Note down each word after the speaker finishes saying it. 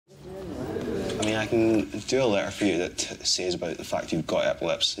can do a letter for you that says about the fact you've got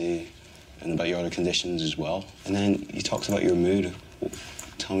epilepsy and about your other conditions as well. And then you talked about your mood.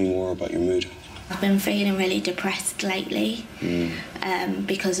 Tell me more about your mood. I've been feeling really depressed lately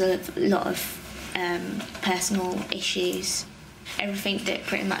because of a lot of personal issues. Everything that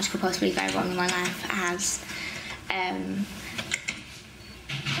pretty much could possibly go wrong in my life has.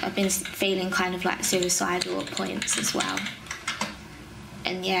 I've been feeling kind of like suicidal at points as well.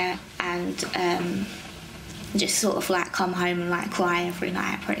 And yeah, and just sort of like come home and like cry every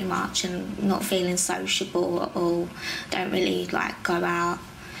night pretty much, and not feeling sociable at all. Don't really like go out,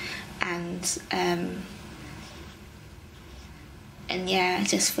 and yeah, I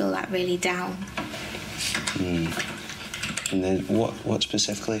just feel like really down. And then what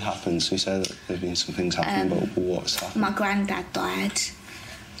specifically happened? So you said that there's been some things happening, but what's happened? My granddad died,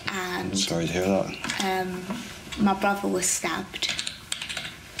 and I'm sorry to hear that. my brother was stabbed.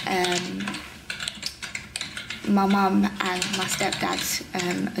 My mum and my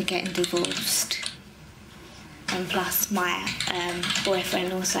stepdad are getting divorced, and plus my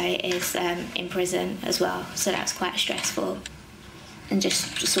boyfriend also is in prison as well, so that's quite stressful. And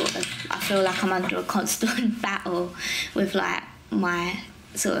just sort of, I feel like I'm under a constant battle with like my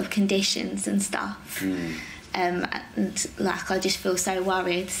sort of conditions and stuff. And like I just feel so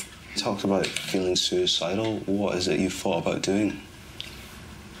worried. You talked about feeling suicidal. What is it you thought about doing?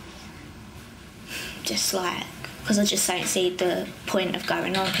 Just like, because I just don't see the point of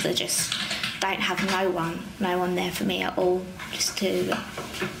going on, because I just don't have no one there for me at all, just to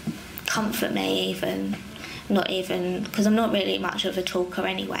comfort me even. Not even, because I'm not really much of a talker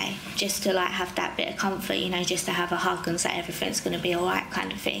anyway, just to like have that bit of comfort, you know, just to have a hug and say everything's going to be all right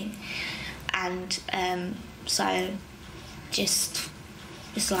kind of thing. And so just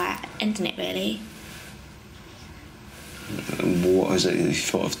like ending it really. What was it you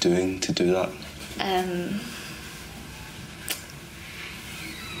thought of doing to do that?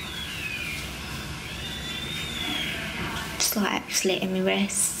 Just like slitting my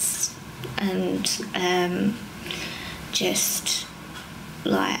wrists and just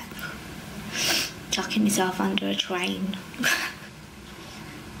like chucking myself under a train.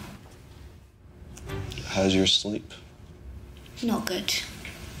 How's your sleep? Not good.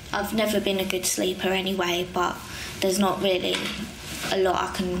 I've never been a good sleeper anyway, but there's not really a lot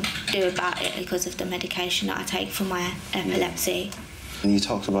I can do about it because of the medication that I take for my epilepsy. And you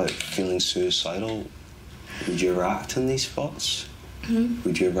talked about feeling suicidal. Would you ever act on these thoughts?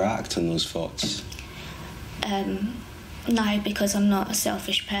 Would you ever act on those thoughts? No, because I'm not a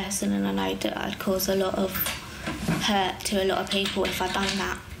selfish person, and I know that I'd cause a lot of hurt to a lot of people if I'd done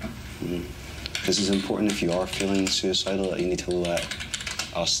that. This is important if you are feeling suicidal, that you need to let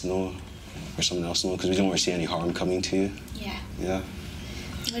us know or someone else know, because we don't want to see any harm coming to you. Yeah. Yeah.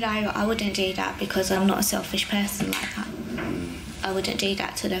 No, I wouldn't do that because I'm not a selfish person like that. I wouldn't do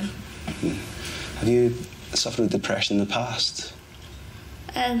that to them. Have you suffered with depression in the past?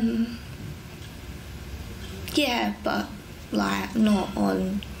 Yeah, but like not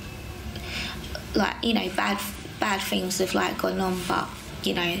on, like, you know, bad things have like gone on, but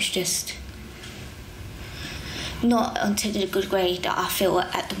you know, it's just not onto the good grade that I feel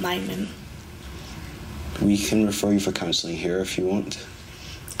at the moment. We can refer you for counselling here if you want.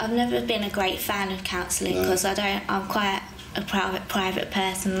 I've never been a great fan of counselling because I'm quite a private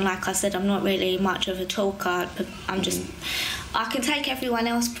person. Like I said, I'm not really much of a talker. I'm just, I can take everyone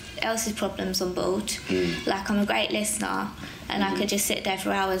else's problems on board. Like, I'm a great listener, and I could just sit there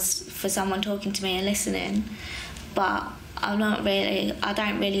for hours for someone talking to me and listening. But I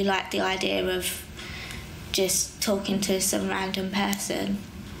don't really like the idea of just talking to some random person.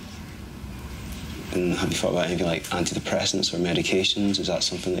 And have you thought about anything like antidepressants or medications? Is that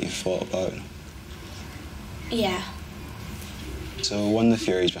something that you've thought about? Yeah. So one of the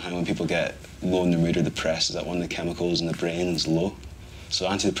theories behind when people get low in their mood or depressed is that one of the chemicals in the brain is low. So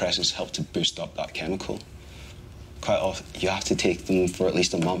antidepressants help to boost up that chemical. Quite often you have to take them for at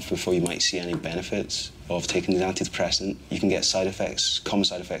least a month before you might see any benefits of taking the antidepressant. You can get side effects. Common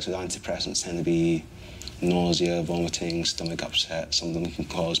side effects with antidepressants tend to be nausea, vomiting, stomach upset. Some of them can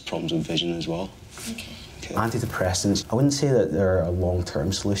cause problems with vision as well. Okay. Antidepressants, I wouldn't say that they're a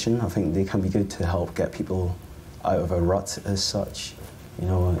long-term solution. I think they can be good to help get people out of a rut as such, you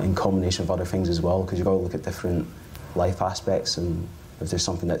know, in combination with other things as well, because you've got to look at different life aspects, and if there's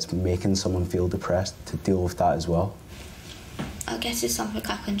something that's making someone feel depressed, to deal with that as well. I guess it's something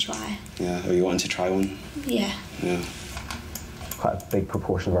I can try. Yeah, are you wanting to try one? Yeah. Yeah. Quite a big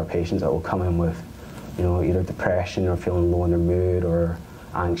proportion of our patients that will come in with, you know, either depression or feeling low in their mood or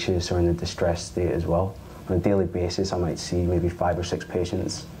anxious or in a distressed state as well. On a daily basis, I might see maybe 5 or 6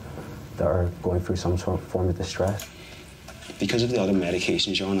 patients that are going through some sort of form of distress. Because of the other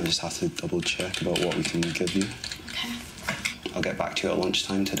medications you're on, I just have to double check about what we can give you. Okay. I'll get back to you at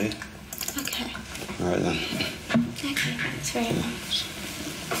lunchtime today. Okay. All right then. Okay, thanks very much.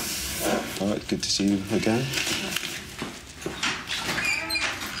 All right, good to see you again.